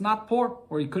person that's not poor,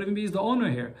 or he could even be the owner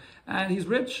here, and he's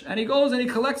rich, and he goes and he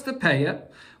collects the Peya.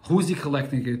 Who's he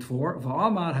collecting it for?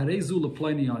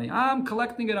 I'm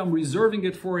collecting it, I'm reserving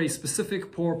it for a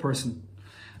specific poor person.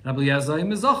 Rabbi Eliezer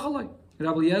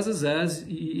Rabbi Eliezer says,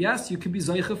 yes, you could be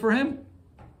Zeicha for him.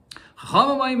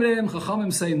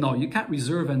 Chachamim say, no, you can't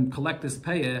reserve and collect this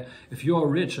payah if you're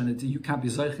rich and you can't be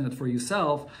Zeicha it for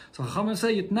yourself. So Chachamim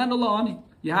say,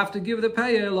 you have to give the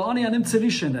payah, la'ani anim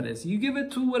tzirishin, that is. You give it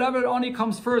to whatever ani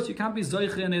comes first. You can't be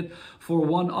Zeicha in it for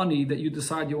one ani that you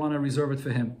decide you want to reserve it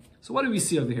for him. So what do we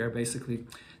see over here, basically?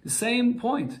 The same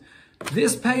point.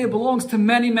 This payah belongs to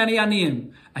many, many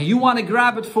aniyim. And you want to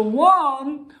grab it for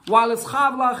one while it's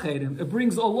chav la'achedim. It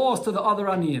brings a loss to the other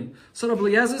aniyim. So Rabbi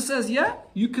Eliezer says, yeah,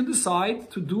 you can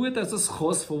decide to do it as a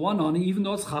schos for one ani, even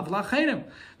though it's chav la'achedim.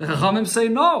 The Chachamim say,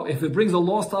 no, if it brings a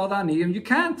loss to other aniyim, you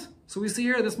can't. So we see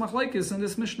here this machlekes in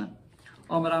this Mishnah.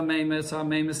 Amar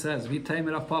HaMeimes says,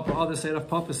 V'teimer Rav Papa, others say Rav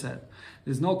Papa said.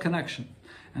 There's no connection.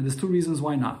 And there's two reasons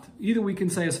why not. Either we can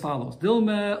say as follows: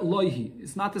 Dilme loihi.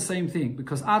 It's not the same thing,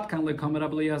 because atkan lekam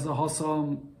Rabbi Eliezer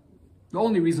hasam. The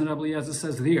only reason Rabbi Eliezer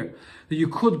says here that you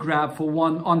could grab for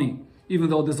one ani, even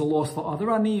though there's a loss for other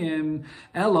aniyim.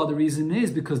 Ella, the reason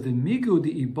is because the migu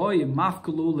the iboy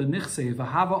mafkalu lenichse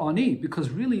v'hava ani. Because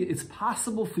really, it's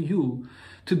possible for you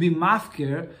to be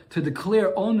mafkir, to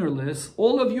declare ownerless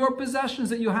all of your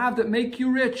possessions that you have that make you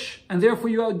rich, and therefore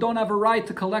you don't have a right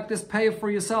to collect this pay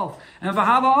for yourself. And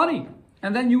v'hava ani,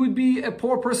 and then you would be a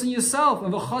poor person yourself.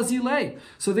 And v'chazilei,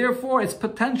 so therefore it's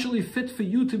potentially fit for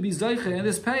you to be zeiche in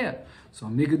this pay. So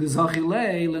migad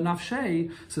zachilei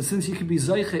lenafshei. So since you can be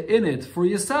zeiche in it for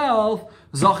yourself,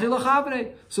 zachil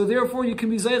lechavre. So therefore you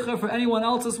can be zeiche for anyone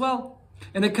else as well.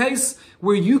 In a case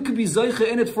where you could be zeicha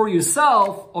in it for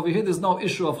yourself, over here there's no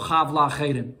issue of chav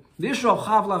la'achedim. The issue of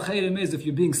chav la'achedim is if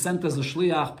you're being sent as a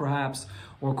shliach, perhaps,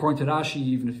 or according to Rashi,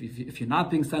 even if you're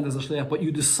not being sent as a shliach, but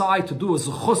you decide to do a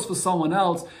zechus for someone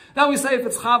else, then we say if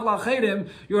it's chav la'achedim,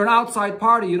 you're an outside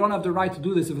party, you don't have the right to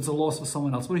do this if it's a loss for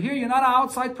someone else. But here you're not an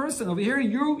outside person. Over here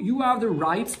you have the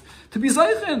right to be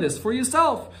zeicha in this for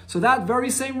yourself. So that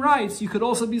very same rights, you could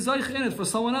also be zeicha in it for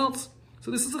someone else. So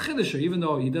this is a chiddush, even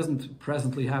though he doesn't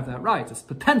presently have that right. It's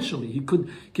potentially, he could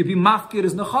be mafkir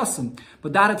as nechasim.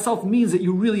 But that itself means that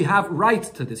you really have right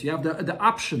to this. You have the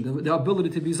option, the ability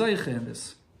to be zeiche in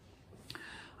this.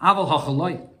 Aval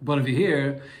hachaloi. But over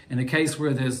here, in a case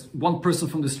where there's one person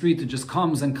from the street that just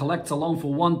comes and collects a loan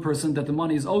for one person that the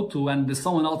money is owed to, and there's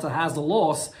someone else that has a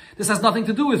loss, this has nothing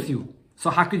to do with you.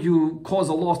 So how could you cause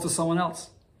a loss to someone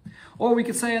else? Or we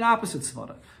could say an opposite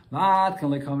svara. I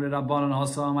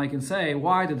can say,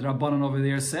 why did Rabbanan over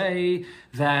there say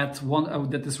that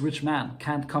that this rich man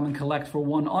can't come and collect for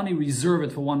one ani, reserve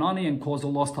it for one ani, and cause a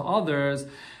loss to others?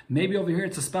 Maybe over here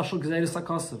it's a special gzeirus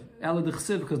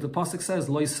hakasav, because the pasuk says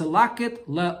lo yiselaket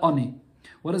le ani.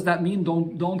 What does that mean?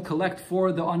 Don't collect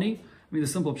for the ani. I mean, the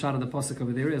simple pshat of the pasuk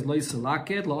over there is lo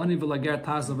yiselaket lo ani v'lager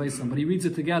taz aveisam. But he reads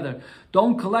it together.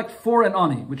 Don't collect for an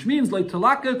ani, which means lo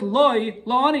yiselaket loy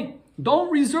lo ani. Don't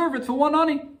reserve it for one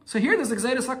ani. So here there's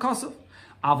Gzeirus HaKasav.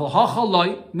 Aval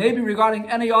hachaloi, maybe regarding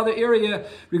any other area,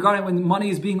 regarding when money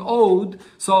is being owed,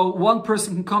 so one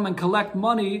person can come and collect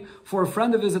money for a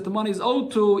friend of his that the money is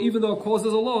owed to, even though it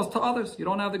causes a loss to others. You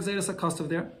don't have the Gzeirus HaKasav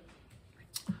there.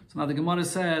 So now the Gemara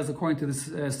says, according to this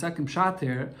second pshat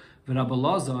here, Rabbi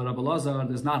Lazar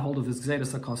does not hold of this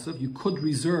Gzeirus HaKasav. You could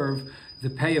reserve the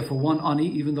payah for one ani,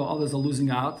 even though others are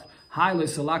losing out. Hi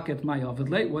leisalaket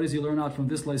mayavidle. What does he learn out from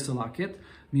this leisalaket?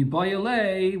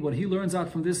 What he learns out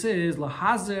from this is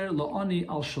lahazer laani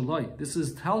al shaloi. This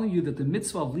is telling you that the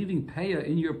mitzvah of leaving payah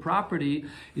in your property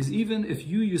is even if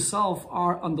you yourself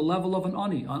are on the level of an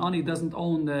ani. An ani doesn't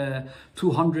own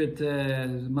 200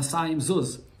 masayim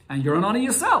zuz, and you're an ani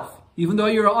yourself. Even though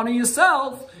you're an ani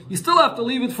yourself, you still have to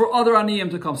leave it for other aniyim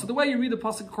to come. So the way you read the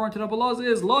pasuk according to Rabbi Elazar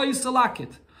is lo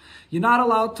yisalakit. You're not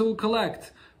allowed to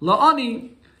collect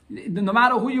laani. No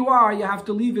matter who you are, you have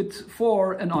to leave it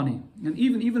for an ani. And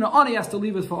even an ani has to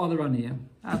leave it for other aniyim.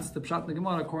 That's the pshat in the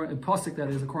Gemara, a pasuk that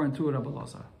is according to Rabbi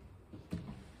Elazar.